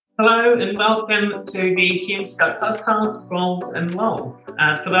Hello and welcome to the HumeScope podcast, Rolled and Roll.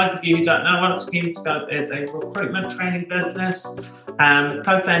 For those of you who don't know us, HumeScope is a recruitment training business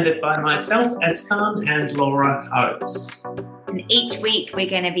co-founded by myself, Ed Khan, and Laura Hopes. And each week we're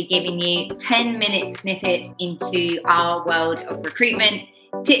going to be giving you 10-minute snippets into our world of recruitment,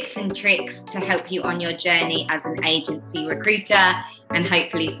 tips and tricks to help you on your journey as an agency recruiter, and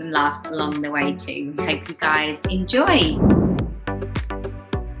hopefully some laughs along the way too. Hope you guys enjoy.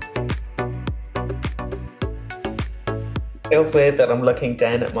 Feels weird that I'm looking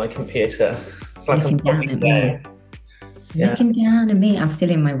down at my computer. It's like looking I'm down at me. Yeah. Looking down at me. I'm still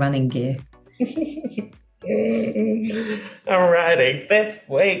in my running gear. Alrighty, this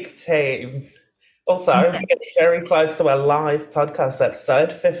week, team. Also, we're getting very close to our live podcast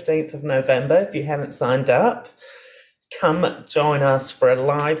episode, 15th of November. If you haven't signed up, come join us for a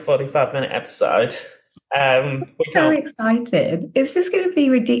live 45-minute episode. So excited. It's just going to be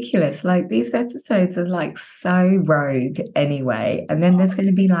ridiculous. Like, these episodes are like so rogue anyway. And then there's going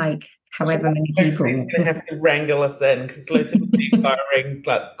to be like however many people. Lucy's going to have to wrangle us in because Lucy will be firing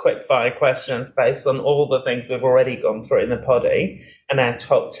like quick fire questions based on all the things we've already gone through in the poddy and our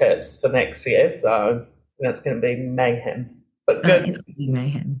top tips for next year. So that's going to be mayhem. But good. It's going to be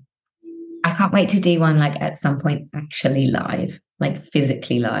mayhem. I can't wait to do one like at some point actually live, like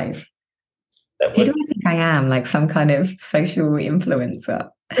physically live. Who do I think I am? Like some kind of social influencer?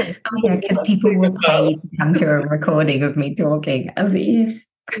 Oh yeah, because people will pay to come to a recording of me talking as if.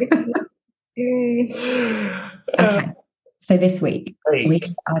 Okay, so this week we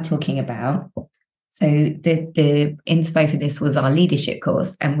are talking about. So the inspo for this was our leadership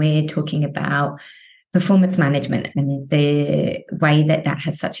course, and we're talking about performance management and the way that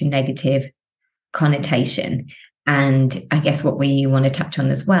has such a negative connotation. And I guess what we want to touch on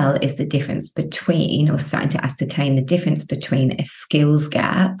as well is the difference between, or starting to ascertain the difference between a skills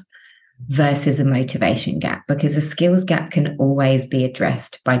gap versus a motivation gap, because a skills gap can always be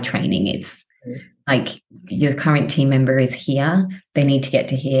addressed by training. It's like your current team member is here, they need to get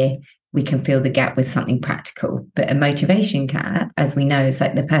to here, we can fill the gap with something practical. But a motivation gap, as we know, is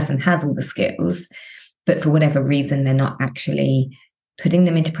like the person has all the skills, but for whatever reason, they're not actually putting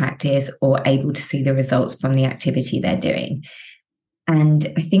them into practice or able to see the results from the activity they're doing.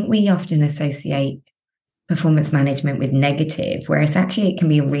 And I think we often associate performance management with negative, whereas actually it can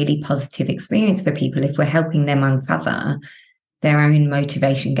be a really positive experience for people if we're helping them uncover their own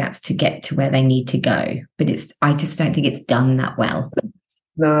motivation gaps to get to where they need to go. But I just don't think it's done that well.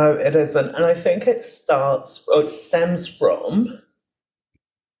 No, it isn't. And I think it stems from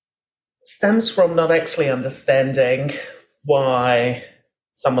not actually understanding why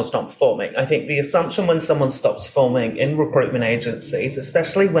someone's not performing. I think the assumption when someone stops performing in recruitment agencies,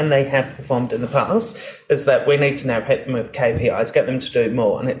 especially when they have performed in the past, is that we need to now hit them with KPIs, get them to do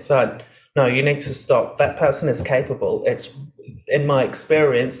more. And it's like, no, you need to stop. That person is capable. It's, in my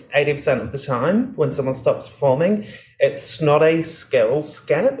experience, 80% of the time when someone stops performing, it's not a skills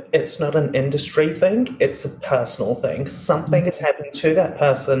gap. It's not an industry thing. It's a personal thing. Something is happening to that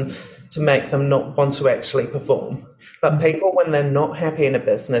person to make them not want to actually perform. But people, when they're not happy in a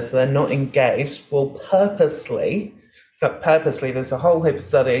business, they're not engaged, will purposely, there's a whole heap of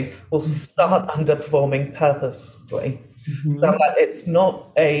studies, will start underperforming purposely. Mm-hmm. So it's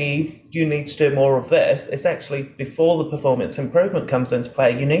not you need to do more of this. It's actually, before the performance improvement comes into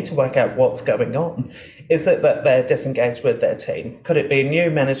play, you need to work out what's going on. Is it that they're disengaged with their team? Could it be a new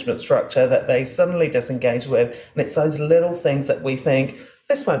management structure that they suddenly disengage with? And it's those little things that we think,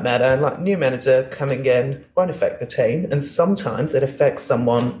 this won't matter, like new manager coming in won't affect the team, and sometimes it affects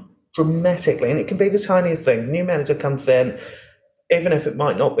someone dramatically, and it can be the tiniest thing. New manager comes in, even if it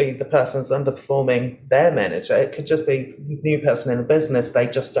might not be the person's underperforming their manager, it could just be a new person in a business they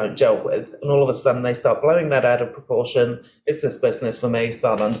just don't gel with, and all of a sudden they start blowing that out of proportion. Is this business for me?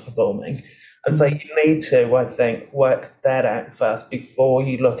 Start underperforming. And so you need to, I think, work that out first before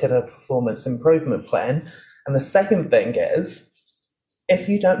you look at a performance improvement plan. And the second thing is, if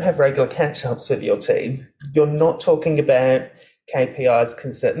you don't have regular catch-ups with your team, you're not talking about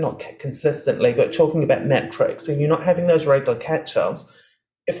KPIs not consistently, but talking about metrics, and you're not having those regular catch-ups,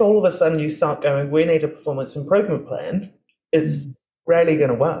 if all of a sudden you start going, we need a performance improvement plan, it's rarely going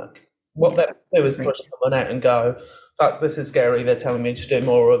to work. What that do is push someone out and go, fuck, this is scary, they're telling me to do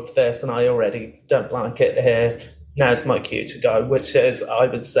more of this, and I already don't like it here. Now's my cue to go, which is, I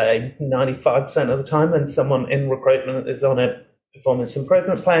would say, 95% of the time when someone in recruitment is on a performance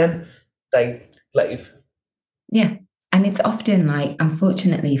improvement plan, they leave. Yeah. And it's often like,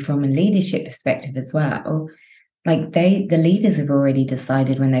 unfortunately, from a leadership perspective as well, like the leaders have already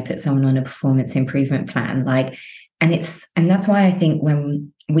decided when they put someone on a performance improvement plan, like And that's why I think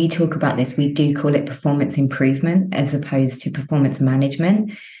when we talk about this, we do call it performance improvement as opposed to performance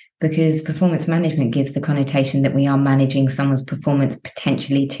management, because performance management gives the connotation that we are managing someone's performance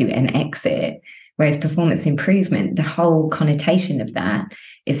potentially to an exit. Whereas performance improvement, the whole connotation of that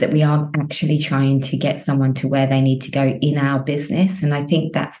is that we are actually trying to get someone to where they need to go in our business. And I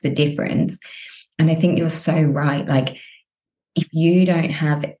think that's the difference. And I think you're so right. Like, if you don't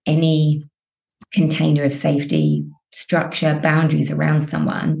have any container of safety, structure, boundaries around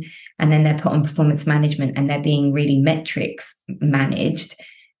someone, and then they're put on performance management and they're being really metrics managed,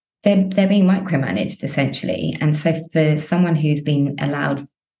 they're being micromanaged essentially. And so for someone who's been allowed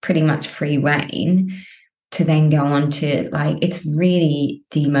pretty much free reign to then go on to, like, it's really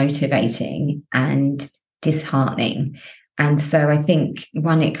demotivating and disheartening. And so I think,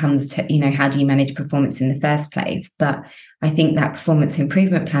 one, it comes to, how do you manage performance in the first place? But I think that performance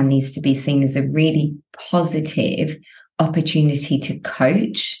improvement plan needs to be seen as a really positive opportunity to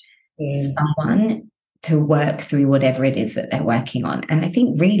coach someone to work through whatever it is that they're working on. And I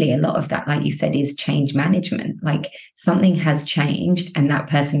think really a lot of that, like you said, is change management. Like, something has changed and that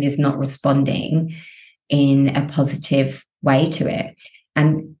person is not responding in a positive way to it.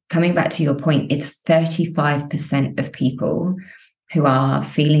 And coming back to your point, it's 35% of people who are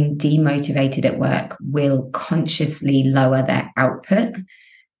feeling demotivated at work will consciously lower their output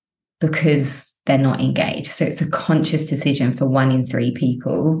because they're not engaged. So it's a conscious decision for 1 in 3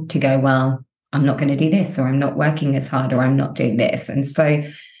 people to go, well, I'm not going to do this, or I'm not working as hard, or I'm not doing this. And so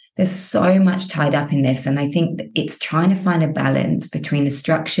there's so much tied up in this. And I think that it's trying to find a balance between a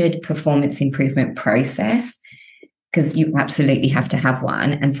structured performance improvement process, because you absolutely have to have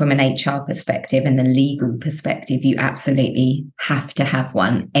one. And from an HR perspective and the legal perspective, you absolutely have to have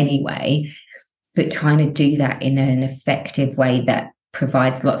one anyway. But trying to do that in an effective way that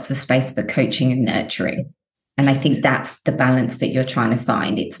provides lots of space for coaching and nurturing. And I think that's the balance that you're trying to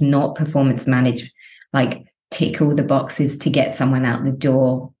find. It's not performance manage, like tick all the boxes to get someone out the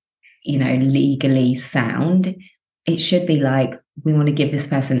door, legally sound. It should be like, we want to give this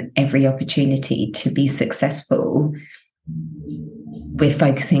person every opportunity to be successful. We're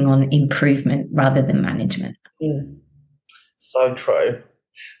focusing on improvement rather than management. So true.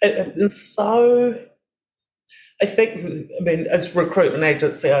 And so I think, as recruitment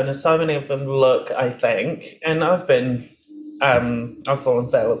agency owners, so many of them look, I think, and I've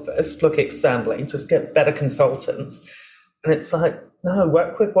fallen foul of this, look externally, just get better consultants. And it's like, no,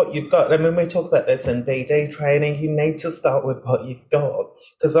 work with what you've got. I mean, we talk about this in BD training. You need to start with what you've got,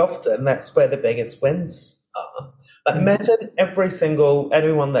 because often that's where the biggest wins are. But imagine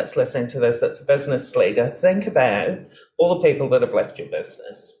anyone that's listening to this that's a business leader, think about all the people that have left your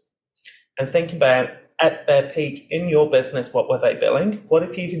business and think about, at their peak in your business, what were they billing? What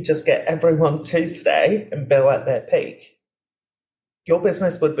if you could just get everyone to stay and bill at their peak? Your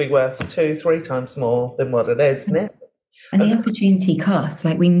business would be worth 2-3 times more than what it is now. And the opportunity cost,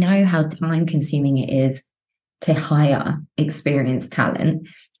 like, we know how time consuming it is to hire experienced talent.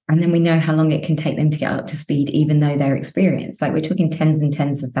 And then we know how long it can take them to get up to speed, even though they're experienced. Like, we're talking tens and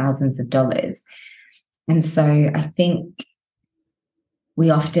tens of thousands of dollars. And so I think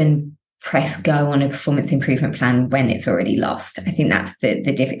we often press go on a performance improvement plan when it's already lost. I think that's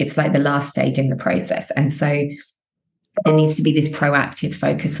it's like the last stage in the process. And so there needs to be this proactive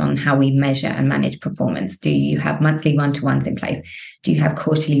focus on how we measure and manage performance. Do you have monthly one-to-ones in place? Do you have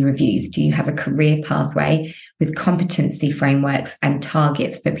quarterly reviews? Do you have a career pathway with competency frameworks and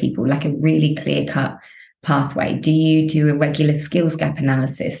targets for people, like a really clear-cut pathway? Do you do a regular skills gap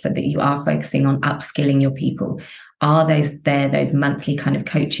analysis so that you are focusing on upskilling your people? Are those monthly kind of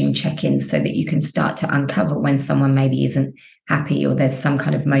coaching check-ins so that you can start to uncover when someone maybe isn't happy or there's some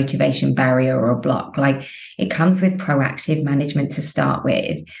kind of motivation barrier or a block? Like, it comes with proactive management to start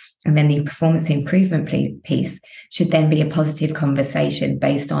with. And then the performance improvement piece should then be a positive conversation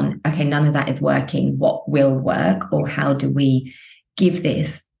based on, okay, none of that is working. What will work? Or how do we give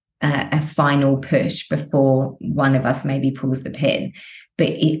this a final push before one of us maybe pulls the pin? But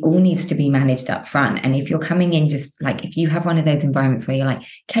it all needs to be managed up front. And if you're coming in, just like, if you have one of those environments where you're like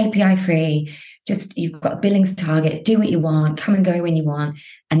KPI free, just you've got a billings target, do what you want, come and go when you want,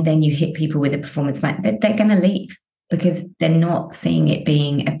 and then you hit people with a performance plan, they're going to leave because they're not seeing it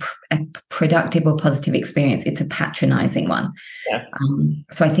being a productive or positive experience. It's a patronizing one. Yeah.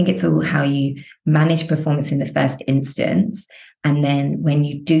 So I think it's all how you manage performance in the first instance. And then when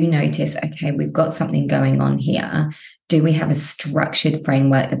you do notice, okay, we've got something going on here, do we have a structured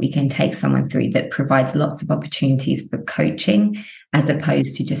framework that we can take someone through that provides lots of opportunities for coaching as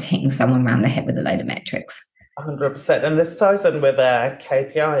opposed to just hitting someone around the head with a load of metrics? 100%. And this ties in with our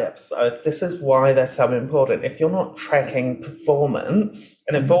KPI episode. This is why they're so important. If you're not tracking performance,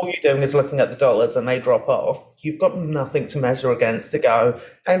 and if all you're doing is looking at the dollars and they drop off, you've got nothing to measure against to go,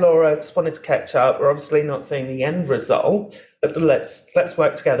 hey, Laura, just wanted to catch up. We're obviously not seeing the end result, but let's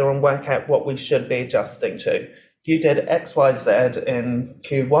work together and work out what we should be adjusting to. You did XYZ in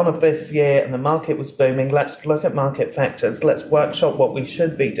Q1 of this year and the market was booming. Let's look at market factors. Let's workshop what we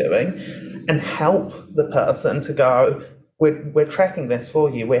should be doing and help the person to go, we're tracking this for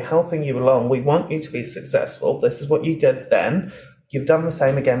you. We're helping you along. We want you to be successful. This is what you did then. You've done the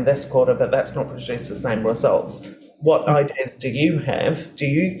same again this quarter, but that's not produced the same results. What ideas do you have? Do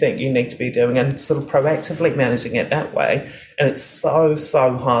you think you need to be doing, and sort of proactively managing it that way? And it's so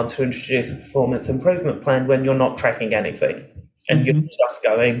hard to introduce a performance improvement plan when you're not tracking anything and you're just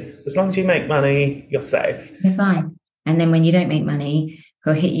going, as long as you make money, you're safe. You're fine. And then when you don't make money,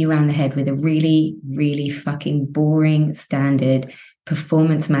 he'll hit you around the head with a really, really fucking boring standard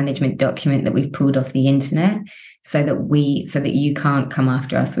performance management document that we've pulled off the internet so that you can't come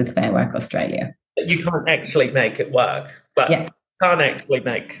after us with Fair Work Australia. You can't actually make it work, but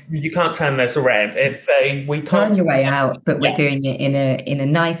you can't turn this around. We can't turn your way out, but we're doing it in a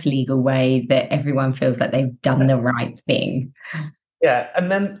nice legal way that everyone feels like they've done the right thing. Yeah, and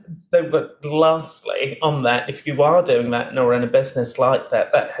then lastly on that, if you are doing that or in a business like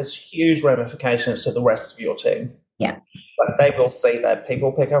that, that has huge ramifications to the rest of your team. Yeah. But they will see that.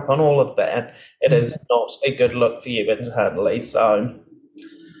 People pick up on all of that. It is not a good look for you internally. So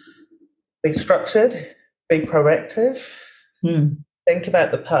be structured, be proactive, think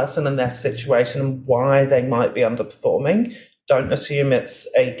about the person and their situation and why they might be underperforming. Don't assume it's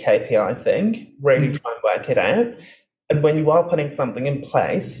a KPI thing. Really try and work it out. And when you are putting something in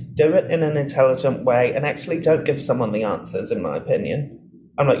place, do it in an intelligent way and actually don't give someone the answers, in my opinion.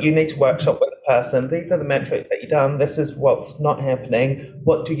 I'm like, you need to workshop with the person. These are the metrics that you've done. This is what's not happening.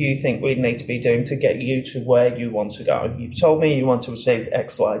 What do you think we need to be doing to get you to where you want to go? You've told me you want to achieve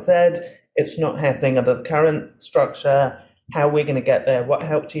X, Y, Z. It's not happening under the current structure. How are we going to get there? What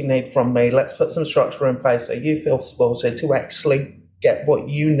help do you need from me? Let's put some structure in place so you feel supported to actually get what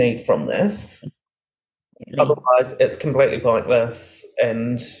you need from this. Otherwise, it's completely pointless.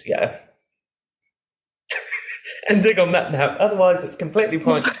 And ending on that note. Otherwise, it's completely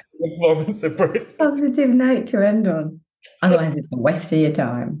pointless. Performance improvement. Positive note to end on. Otherwise, it's a waste of your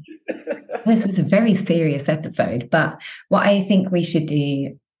time. This is a very serious episode, but what I think we should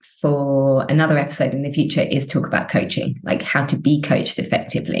do for another episode in the future is talk about coaching, like how to be coached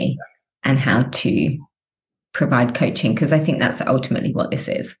effectively and how to provide coaching, because I think that's ultimately what this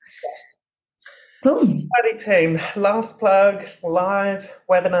is. Cool. Buddy team, last plug, live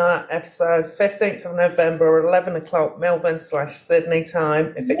webinar episode, 15th of November, 11 o'clock Melbourne/Sydney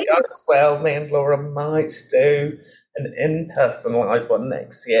time. If it goes well, me and Laura might do an in-person live one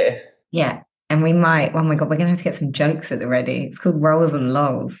next year. Yeah. And we might, oh my God, we're going to have to get some jokes at the ready. It's called Rolls and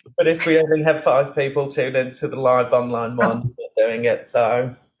Lols. But if we only have 5 people tuned into the live online one, we're doing it,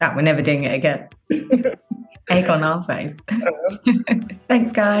 so. That we're never doing it again. Egg on our face.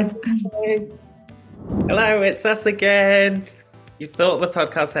 Thanks, guys. Hello, it's us again. You thought the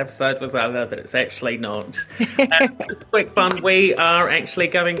podcast episode was over, but it's actually not. Just a quick fun, we are actually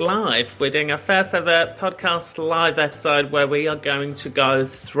going live. We're doing our first ever podcast live episode where we are going to go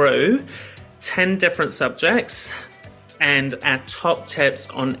through 10 different subjects and our top tips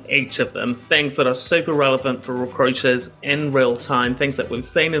on each of them. Things that are super relevant for recruiters in real time, things that we've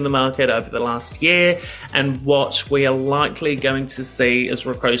seen in the market over the last year and what we are likely going to see as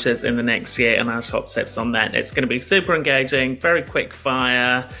recruiters in the next year and our top tips on that. It's going to be super engaging, very quick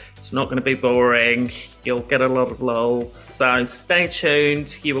fire. It's not going to be boring. You'll get a lot of lols. So stay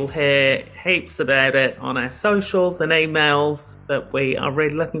tuned. You will hear heaps about it on our socials and emails, but we are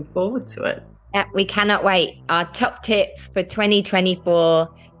really looking forward to it. Yeah, we cannot wait. Our top tips for 2024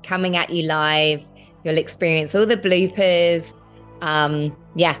 coming at you live. You'll experience all the bloopers.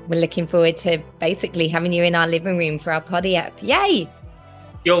 We're looking forward to basically having you in our living room for our Poddy app. Yay!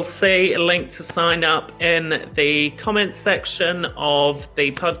 You'll see a link to sign up in the comments section of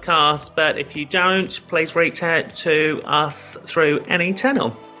the podcast, but if you don't, please reach out to us through any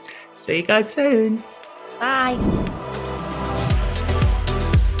channel. See you guys soon. Bye.